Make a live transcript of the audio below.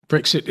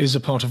Brexit is a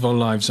part of our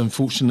lives,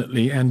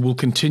 unfortunately, and will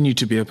continue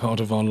to be a part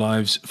of our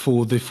lives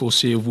for the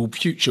foreseeable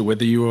future,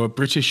 whether you are a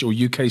British or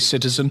UK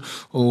citizen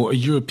or a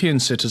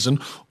European citizen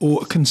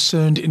or a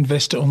concerned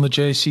investor on the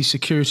JSE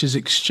Securities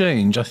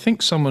Exchange. I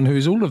think someone who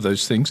is all of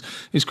those things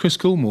is Chris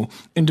Gilmour,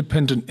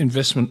 independent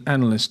investment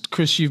analyst.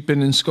 Chris, you've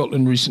been in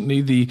Scotland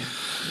recently, the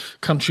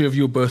country of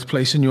your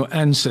birthplace and your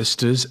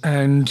ancestors,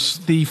 and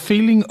the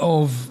feeling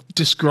of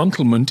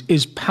disgruntlement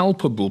is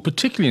palpable,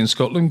 particularly in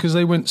Scotland, because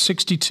they went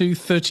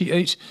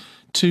 62-38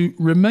 to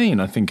Remain,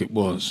 I think it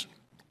was.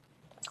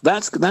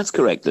 That's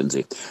correct,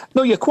 Lindsay.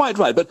 No, you're quite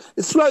right. But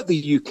throughout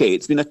the UK,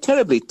 it's been a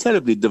terribly,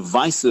 terribly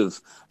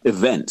divisive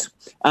event.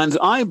 And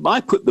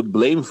I put the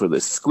blame for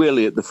this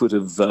squarely at the foot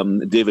of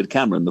David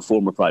Cameron, the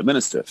former Prime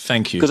Minister.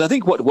 Thank you. Because I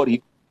think what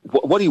he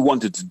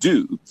wanted to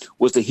do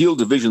was to heal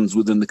divisions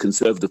within the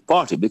Conservative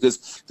Party,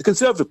 because the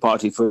Conservative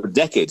Party for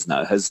decades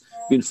now has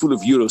been full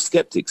of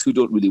Eurosceptics who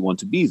don't really want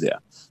to be there.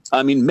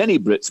 I mean, many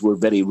Brits were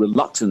very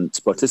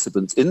reluctant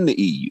participants in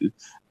the EU.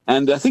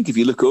 And I think if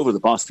you look over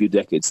the past few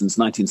decades, since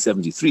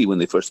 1973, when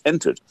they first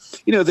entered,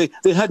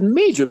 they had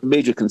major,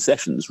 major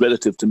concessions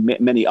relative to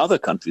many other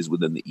countries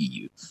within the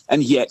EU.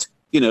 And yet,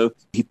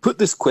 he put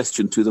this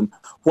question to them.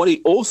 What he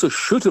also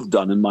should have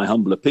done, in my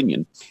humble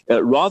opinion,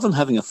 rather than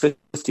having a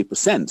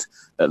 50%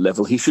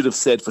 level, he should have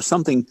said for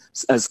something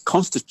as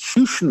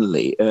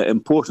constitutionally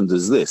important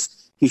as this,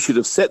 he should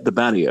have set the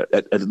barrier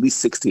at least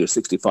 60 or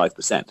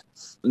 65%,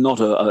 not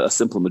a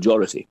simple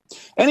majority.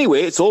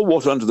 Anyway, it's all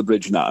water under the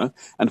bridge now.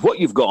 And what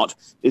you've got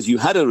is you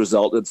had a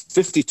result of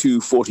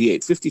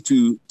 52-48,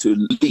 52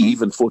 to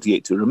leave and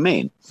 48 to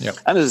remain. Yep.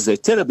 And as I say,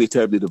 terribly,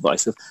 terribly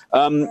divisive.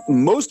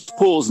 Most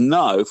polls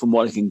now, from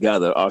what I can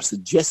gather, are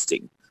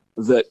suggesting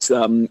that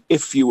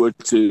if you were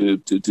to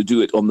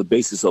do it on the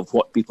basis of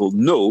what people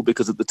know,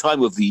 because at the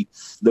time of the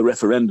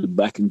referendum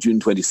back in June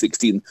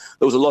 2016,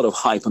 there was a lot of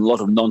hype and a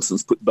lot of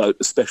nonsense put about,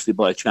 especially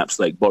by chaps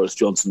like Boris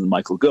Johnson and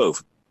Michael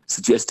Gove,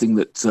 suggesting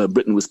that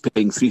Britain was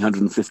paying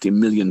 £350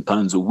 million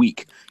a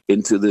week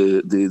into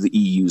the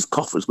EU's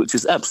coffers, which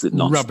is absolute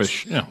nonsense.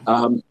 Rubbish,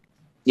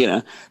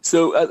 yeah.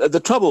 So the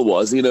trouble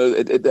was,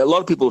 a lot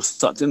of people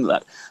sucked into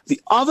that.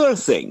 The other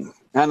thing,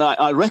 and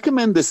I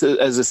recommend this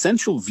as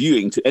essential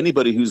viewing to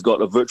anybody who's got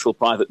a virtual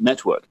private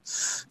network.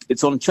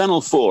 It's on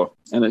Channel 4,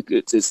 and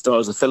it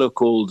stars a fellow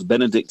called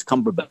Benedict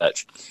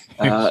Cumberbatch.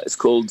 It's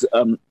called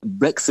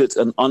Brexit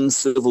and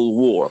Uncivil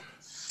War.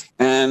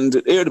 And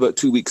it aired about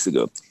 2 weeks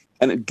ago.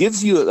 And it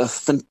gives you a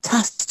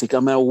fantastic,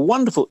 a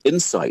wonderful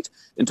insight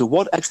into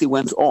what actually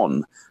went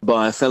on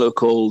by a fellow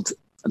called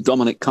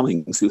Dominic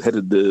Cummings, who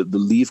headed the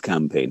Leave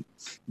campaign.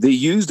 They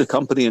used a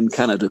company in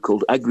Canada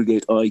called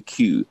Aggregate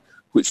IQ,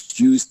 which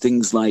used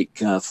things like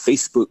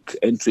Facebook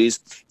entries.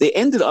 They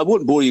I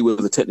won't bore you with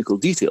the technical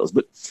details,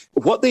 but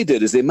what they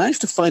did is they managed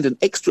to find an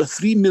extra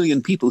 3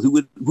 million people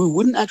who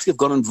wouldn't actually have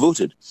gone and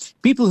voted.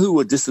 People who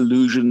were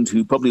disillusioned,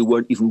 who probably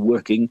weren't even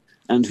working,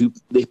 and who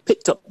they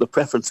picked up the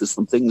preferences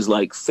from things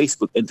like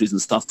Facebook entries and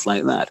stuff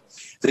like that.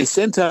 They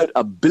sent out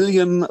 1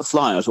 billion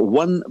flyers, or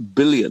 1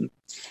 billion.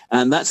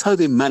 And that's how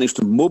they managed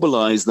to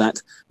mobilize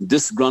that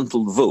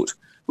disgruntled vote,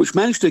 which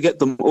managed to get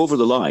them over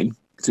the line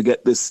to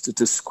get this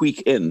to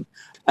squeak in.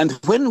 And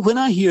when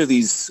I hear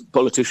these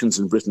politicians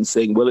in Britain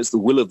saying, well, it's the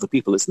will of the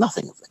people, it's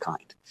nothing of the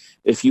kind.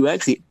 If you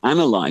actually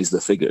analyze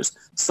the figures,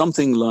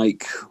 something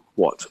like,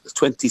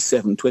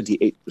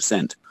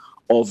 28%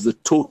 of the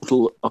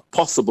total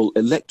possible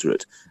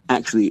electorate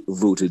actually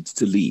voted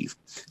to leave.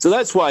 So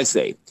that's why I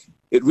say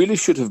it really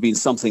should have been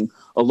something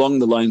along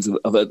the lines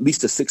of at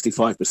least a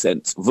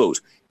 65% vote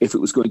if it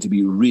was going to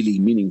be really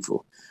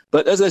meaningful.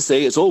 But as I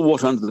say, it's all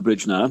water under the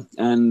bridge now.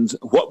 And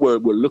what we're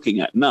looking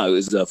at now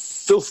is a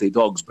filthy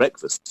dog's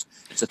breakfast.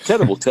 It's a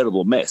terrible,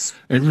 terrible mess.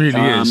 It really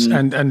is.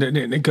 And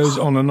it goes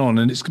on,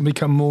 and it's going to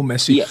become more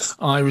messy. Yes.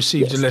 I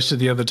received a letter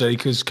the other day,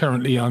 because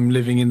currently I'm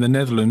living in the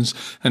Netherlands,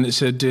 and it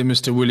said, "Dear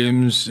Mr.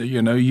 Williams,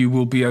 you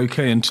will be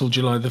okay until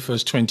July the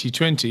 1st,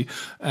 2020.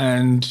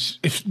 And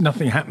if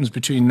nothing happens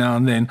between now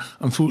and then,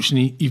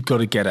 unfortunately, you've got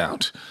to get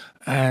out."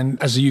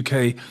 And as a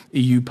UK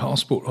EU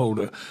passport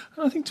holder,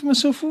 and I think to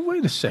myself, well,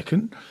 wait a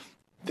second.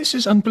 This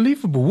is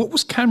unbelievable. What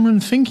was Cameron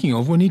thinking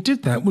of when he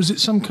did that? Was it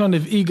some kind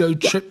of ego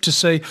trip to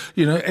say,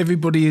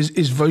 everybody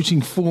is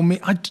voting for me?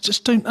 I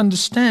just don't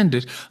understand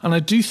it. And I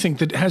do think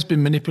that it has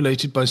been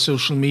manipulated by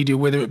social media,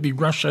 whether it be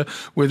Russia,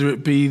 whether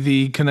it be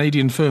the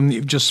Canadian firm that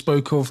you've just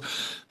spoke of.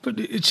 But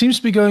it seems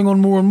to be going on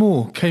more and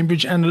more.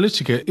 Cambridge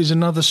Analytica is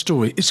another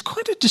story. It's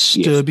quite a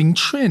disturbing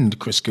trend,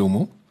 Chris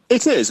Gilmour.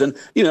 It is. And,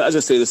 as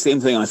I say, the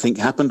same thing I think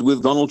happened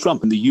with Donald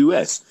Trump in the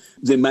US.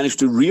 They managed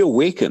to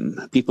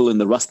reawaken people in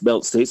the Rust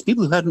Belt states,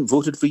 people who hadn't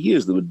voted for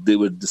years. They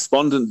were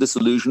despondent,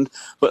 disillusioned,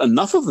 but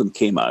enough of them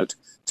came out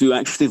to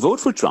actually vote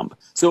for Trump.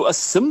 So a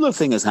similar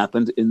thing has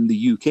happened in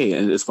the UK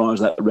as far as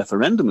that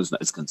referendum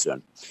is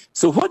concerned.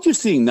 So what you're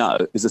seeing now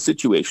is a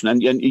situation,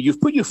 and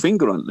you've put your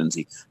finger on it,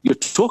 Lindsay. You're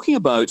talking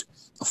about,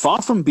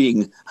 far from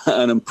being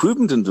an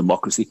improvement in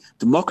democracy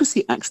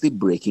actually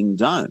breaking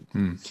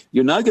down.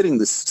 You're now getting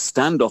this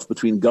standoff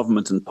between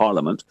government and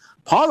parliament.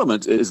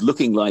 Parliament is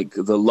looking like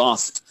the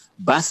last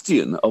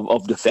bastion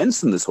of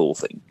defence in this whole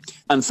thing.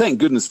 And thank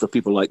goodness for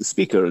people like the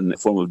Speaker in the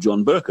form of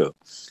John Bercow,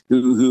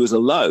 who has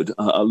allowed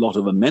a lot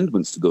of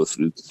amendments to go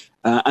through.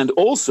 And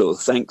also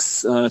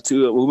thanks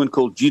to a woman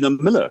called Gina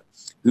Miller,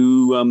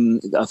 who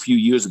a few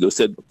years ago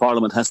said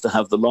Parliament has to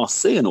have the last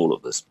say in all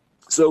of this.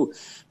 So,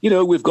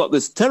 we've got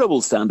this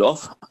terrible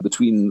standoff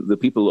between the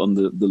people on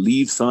the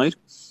Leave side,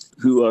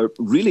 who are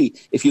really,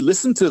 if you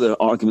listen to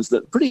their arguments,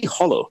 they're pretty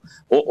hollow.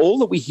 All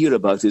that we hear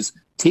about is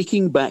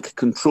taking back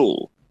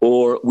control,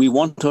 or we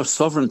want our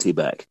sovereignty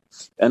back,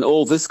 and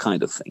all this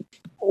kind of thing.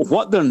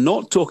 What they're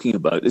not talking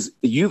about is,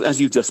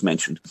 as you've just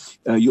mentioned,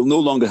 you'll no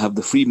longer have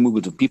the free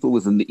movement of people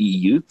within the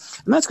EU,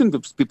 and that's going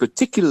to be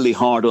particularly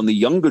hard on the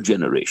younger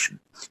generation.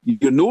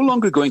 You're no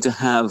longer going to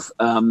have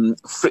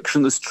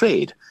frictionless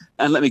trade.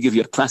 And let me give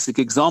you a classic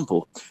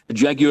example.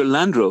 Jaguar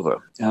Land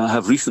Rover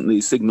have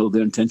recently signalled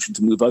their intention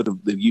to move out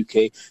of the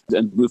UK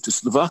and move to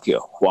Slovakia.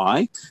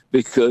 Why?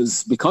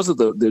 Because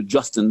of their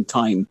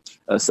just-in-time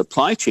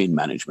supply chain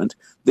management,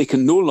 they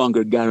can no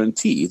longer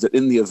guarantee that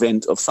in the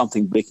event of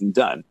something breaking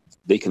down,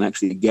 they can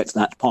actually get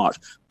that part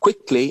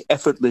quickly,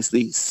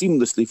 effortlessly,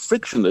 seamlessly,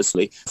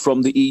 frictionlessly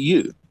from the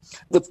EU.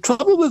 The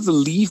trouble with the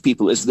Leave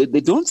people is that they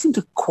don't seem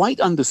to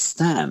quite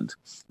understand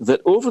that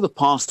over the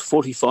past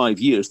 45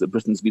 years that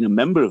Britain's been a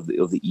member of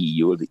the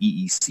EU or the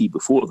EEC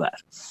before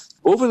that,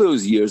 over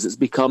those years it's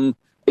become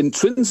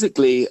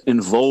intrinsically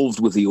involved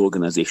with the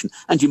organisation.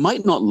 And you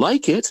might not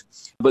like it,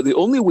 but the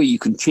only way you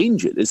can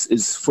change it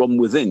is from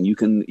within. You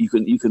can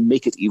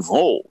make it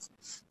evolve.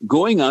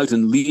 Going out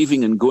and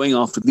leaving and going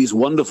after these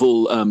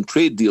wonderful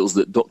trade deals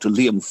that Dr.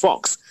 Liam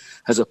Fox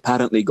has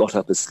apparently got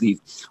up his sleeve.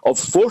 Of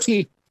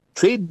 40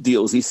 trade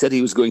deals he said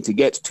he was going to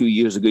get 2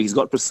 years ago, he's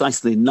got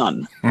precisely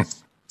none.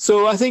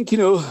 So I think,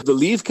 the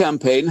Leave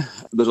campaign,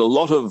 there's a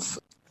lot of,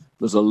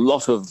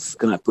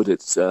 can I put it,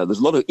 there's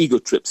a lot of ego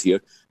trips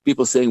here.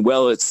 People saying,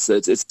 well, it's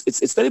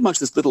very much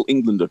this little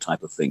Englander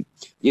type of thing.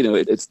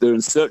 They're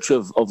in search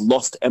of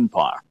lost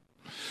empire.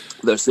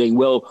 They're saying,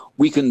 well,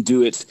 we can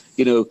do it,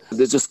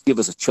 they just give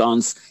us a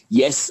chance.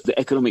 Yes, the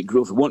economic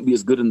growth won't be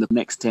as good in the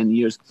next 10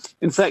 years.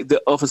 In fact,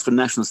 the Office for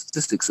National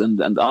Statistics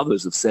and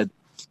others have said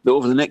that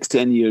over the next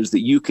 10 years,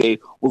 the UK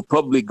will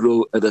probably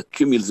grow at a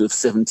cumulative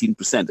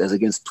 17%, as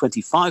against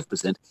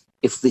 25%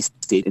 if they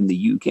stayed in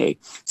the UK.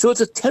 So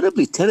it's a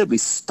terribly, terribly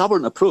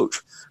stubborn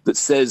approach that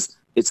says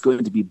it's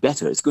going to be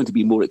better. It's going to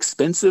be more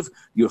expensive.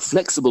 Your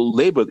flexible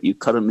labour that you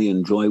currently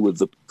enjoy with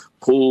the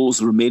Poles,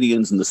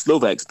 Romanians and the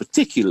Slovaks,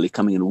 particularly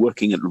coming and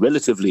working at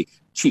relatively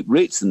cheap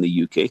rates in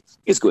the UK,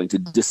 is going to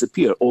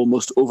disappear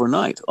almost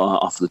overnight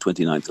after the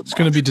 29th of March. It's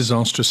going to be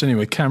disastrous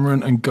anyway.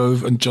 Cameron and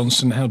Gove and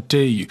Johnson, how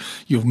dare you?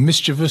 You're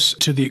mischievous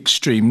to the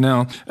extreme.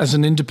 Now, as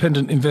an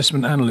independent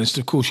investment analyst,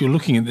 of course, you're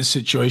looking at this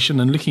situation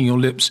and licking your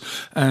lips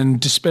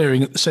and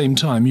despairing at the same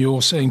time.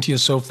 You're saying to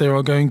yourself, there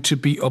are going to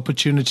be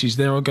opportunities.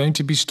 There are going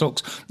to be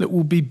stocks that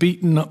will be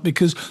beaten up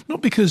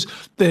not because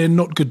they're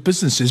not good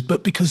businesses,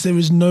 but because there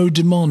is no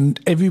demand.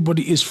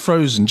 Everybody is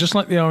frozen, just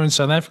like they are in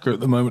South Africa at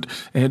the moment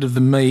ahead of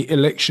the May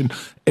election.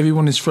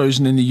 Everyone is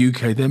frozen in the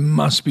UK. There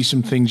must be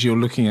some things you're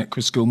looking at,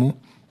 Chris Gilmour.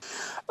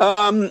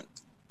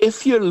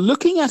 If you're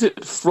looking at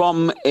it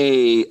from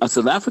a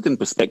South African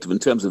perspective in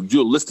terms of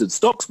dual-listed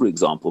stocks, for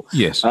example,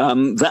 yes,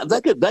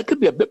 that could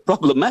be a bit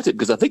problematic,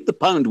 because I think the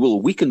pound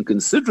will weaken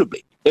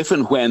considerably if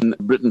and when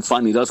Britain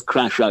finally does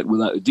crash out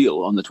without a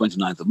deal on the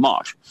 29th of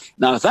March.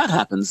 Now, if that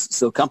happens,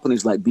 so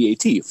companies like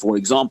BAT, for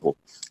example,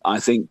 I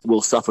think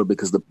will suffer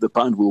because the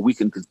pound will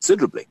weaken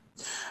considerably.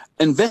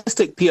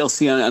 Investec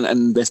PLC and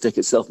Investec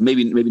itself,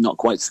 maybe not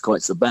quite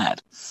so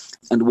bad.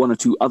 And one or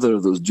two other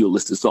of those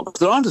dual-listed stocks.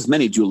 There aren't as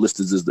many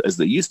dual-listed as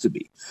there used to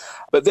be.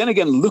 But then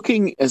again,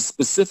 looking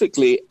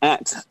specifically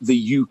at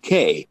the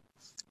UK,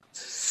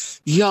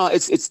 yeah,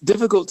 it's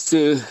difficult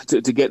to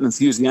get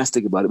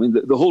enthusiastic about it. I mean,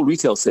 the whole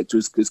retail sector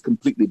is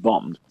completely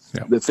bombed.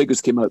 Yeah. The figures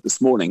came out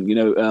this morning.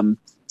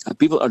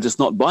 People are just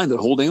not buying. They're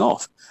holding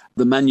off.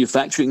 The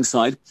manufacturing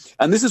side,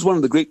 and this is one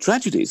of the great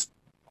tragedies.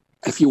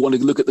 If you want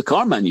to look at the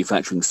car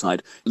manufacturing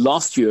side,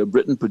 last year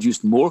Britain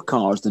produced more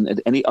cars than at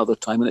any other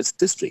time in its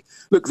history.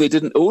 Look, they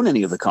didn't own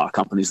any of the car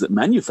companies that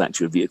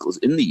manufacture vehicles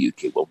in the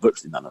UK. Well,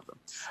 virtually none of them.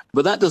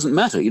 But that doesn't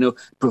matter,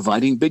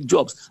 providing big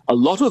jobs. A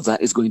lot of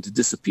that is going to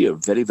disappear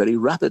very, very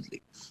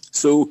rapidly.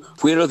 So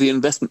where are the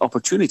investment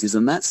opportunities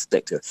in that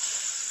sector?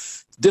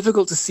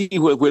 Difficult to see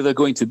where they're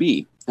going to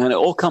be. And it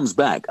all comes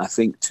back, I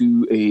think,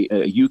 to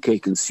a UK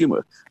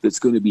consumer that's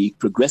going to be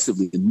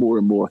progressively more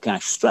and more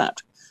cash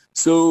strapped.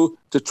 So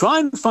to try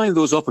and find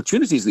those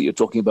opportunities that you're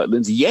talking about,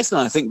 Lindsay, yes,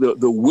 and I think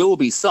there will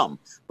be some,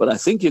 but I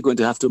think you're going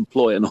to have to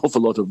employ an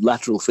awful lot of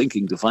lateral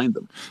thinking to find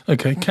them.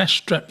 Okay,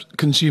 cash-strapped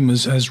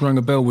consumers has rung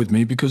a bell with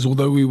me, because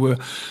although we were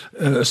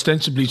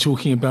ostensibly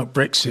talking about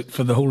Brexit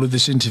for the whole of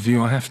this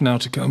interview, I have now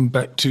to come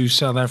back to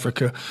South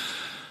Africa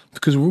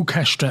because we're all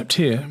cash-strapped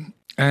here.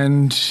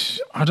 And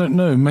I don't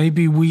know,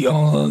 maybe we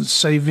are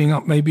saving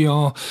up, maybe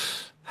our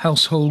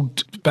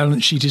household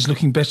balance sheet is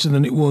looking better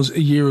than it was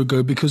a year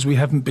ago because we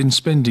haven't been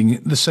spending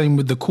it. The same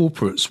with the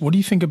corporates. What do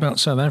you think about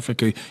South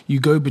Africa? You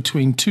go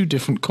between two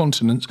different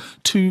continents,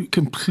 two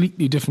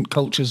completely different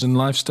cultures and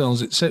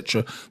lifestyles,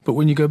 etc. But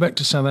when you go back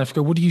to South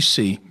Africa, what do you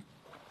see?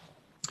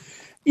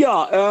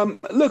 Yeah,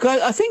 look,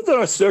 I think there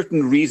are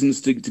certain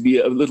reasons to be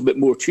a little bit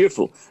more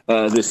cheerful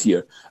this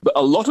year. But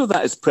a lot of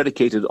that is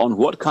predicated on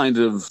what kind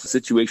of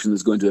situation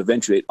is going to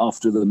eventuate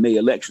after the May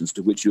elections,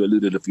 to which you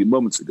alluded a few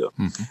moments ago.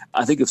 Mm-hmm.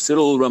 I think if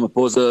Cyril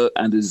Ramaphosa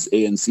and his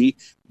ANC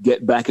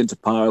get back into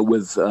power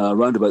with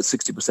around about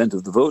 60%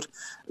 of the vote,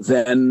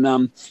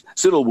 then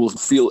Cyril will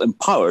feel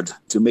empowered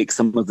to make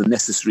some of the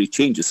necessary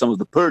changes, some of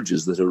the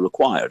purges that are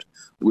required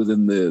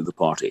within the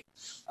party.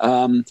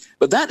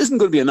 But that isn't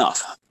going to be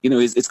enough.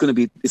 It's going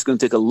to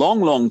take a long,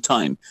 long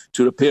time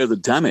to repair the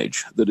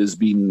damage that has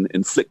been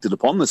inflicted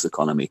upon this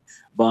economy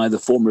by the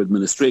former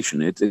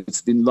administration.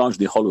 It's been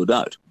largely hollowed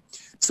out.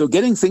 So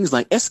getting things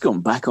like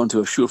Eskom back onto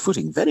a sure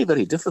footing, very,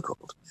 very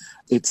difficult.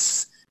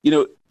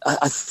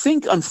 I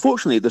think,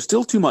 unfortunately, there's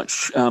still too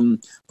much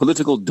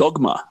political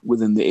dogma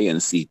within the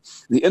ANC.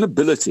 The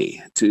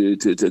inability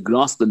to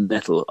grasp the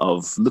nettle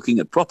of looking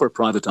at proper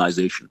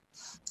privatization,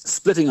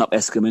 splitting up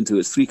Eskom into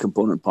its three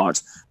component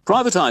parts,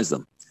 privatize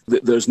them.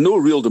 There's no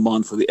real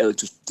demand for the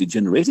electricity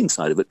generating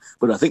side of it,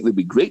 but I think there'd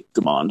be great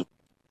demand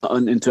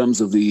in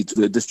terms of the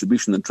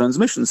distribution and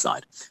transmission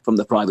side from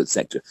the private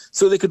sector.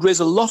 So they could raise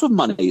a lot of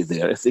money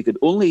there if they could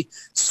only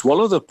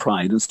swallow their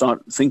pride and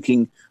start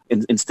thinking,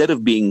 instead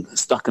of being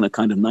stuck in a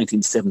kind of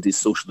 1970s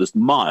socialist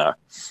mire,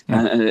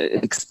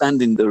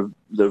 expanding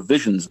their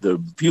visions, their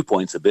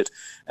viewpoints a bit,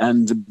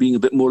 and being a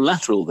bit more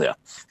lateral there.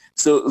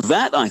 So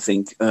that, I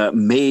think,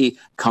 may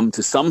come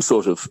to some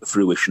sort of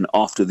fruition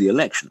after the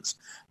elections.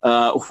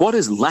 What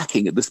is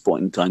lacking at this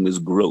point in time is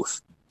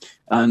growth.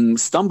 And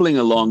stumbling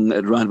along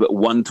at around about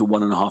 1 to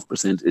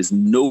 1.5% is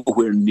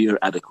nowhere near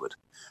adequate.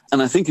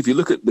 And I think if you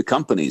look at the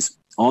companies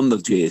on the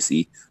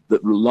JSE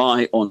that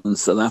rely on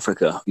South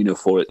Africa,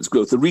 for its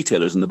growth, the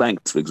retailers and the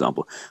banks, for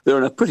example, they're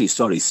in a pretty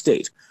sorry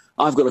state.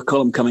 I've got a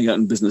column coming out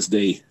in Business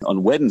Day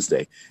on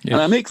Wednesday, yes.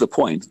 And I make the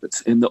point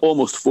that in the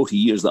almost 40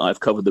 years that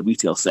I've covered the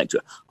retail sector,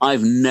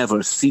 I've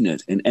never seen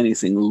it in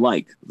anything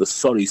like the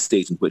sorry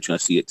state in which I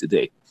see it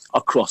today,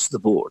 across the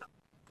board.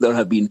 There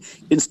have been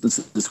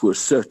instances where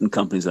certain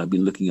companies have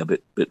been looking a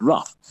bit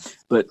rough.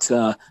 But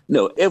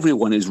no,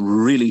 everyone is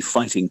really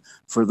fighting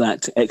for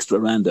that extra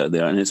rand out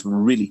there, and it's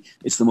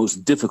the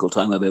most difficult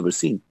time I've ever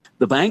seen.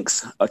 The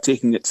banks are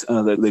taking it,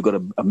 they've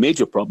got a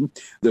major problem.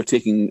 They're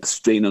taking a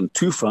strain on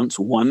two fronts.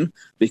 One,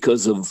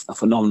 because of a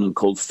phenomenon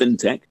called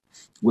fintech,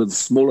 with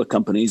smaller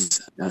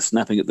companies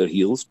snapping at their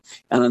heels.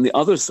 And on the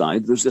other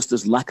side, there's just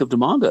this lack of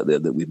demand out there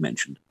that we've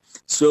mentioned.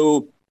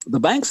 So the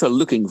banks are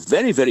looking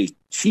very, very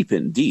cheap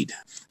indeed.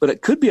 But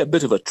it could be a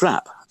bit of a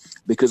trap,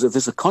 because if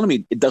this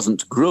economy it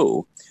doesn't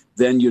grow,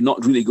 then you're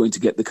not really going to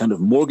get the kind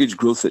of mortgage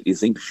growth that you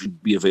think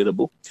should be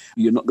available.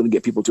 You're not going to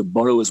get people to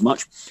borrow as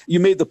much. You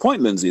made the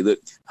point, Lindsay, that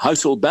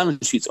household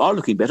balance sheets are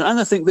looking better, and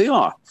I think they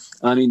are.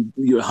 I mean,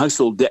 your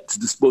household debt to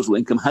disposable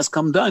income has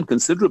come down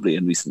considerably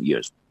in recent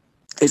years.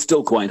 It's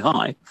still quite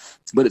high,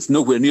 but it's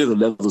nowhere near the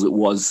levels it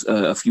was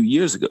a few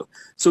years ago.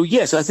 So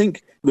yes, I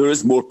think there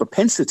is more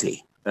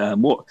propensity,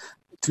 more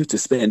to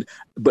spend,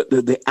 but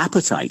the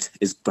appetite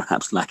is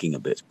perhaps lacking a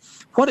bit.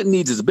 What it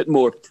needs is a bit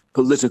more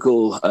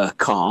political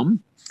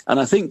calm. And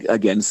I think,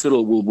 again,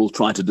 Cyril will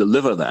try to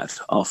deliver that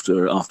after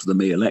the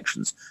May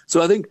elections.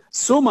 So I think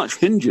so much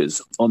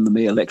hinges on the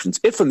May elections.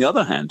 If, on the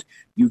other hand,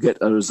 you get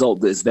a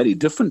result that is very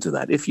different to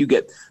that, if you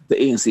get the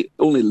ANC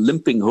only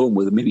limping home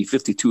with maybe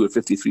 52 or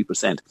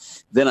 53%,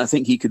 then I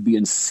think he could be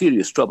in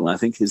serious trouble. I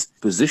think his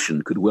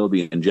position could well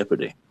be in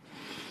jeopardy.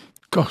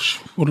 Gosh,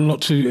 what a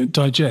lot to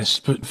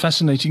digest, but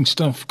fascinating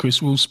stuff, Chris.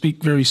 We'll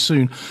speak very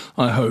soon,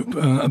 I hope,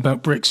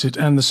 about Brexit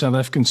and the South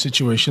African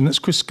situation. That's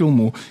Chris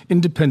Gilmour,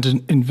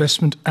 independent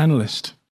investment analyst.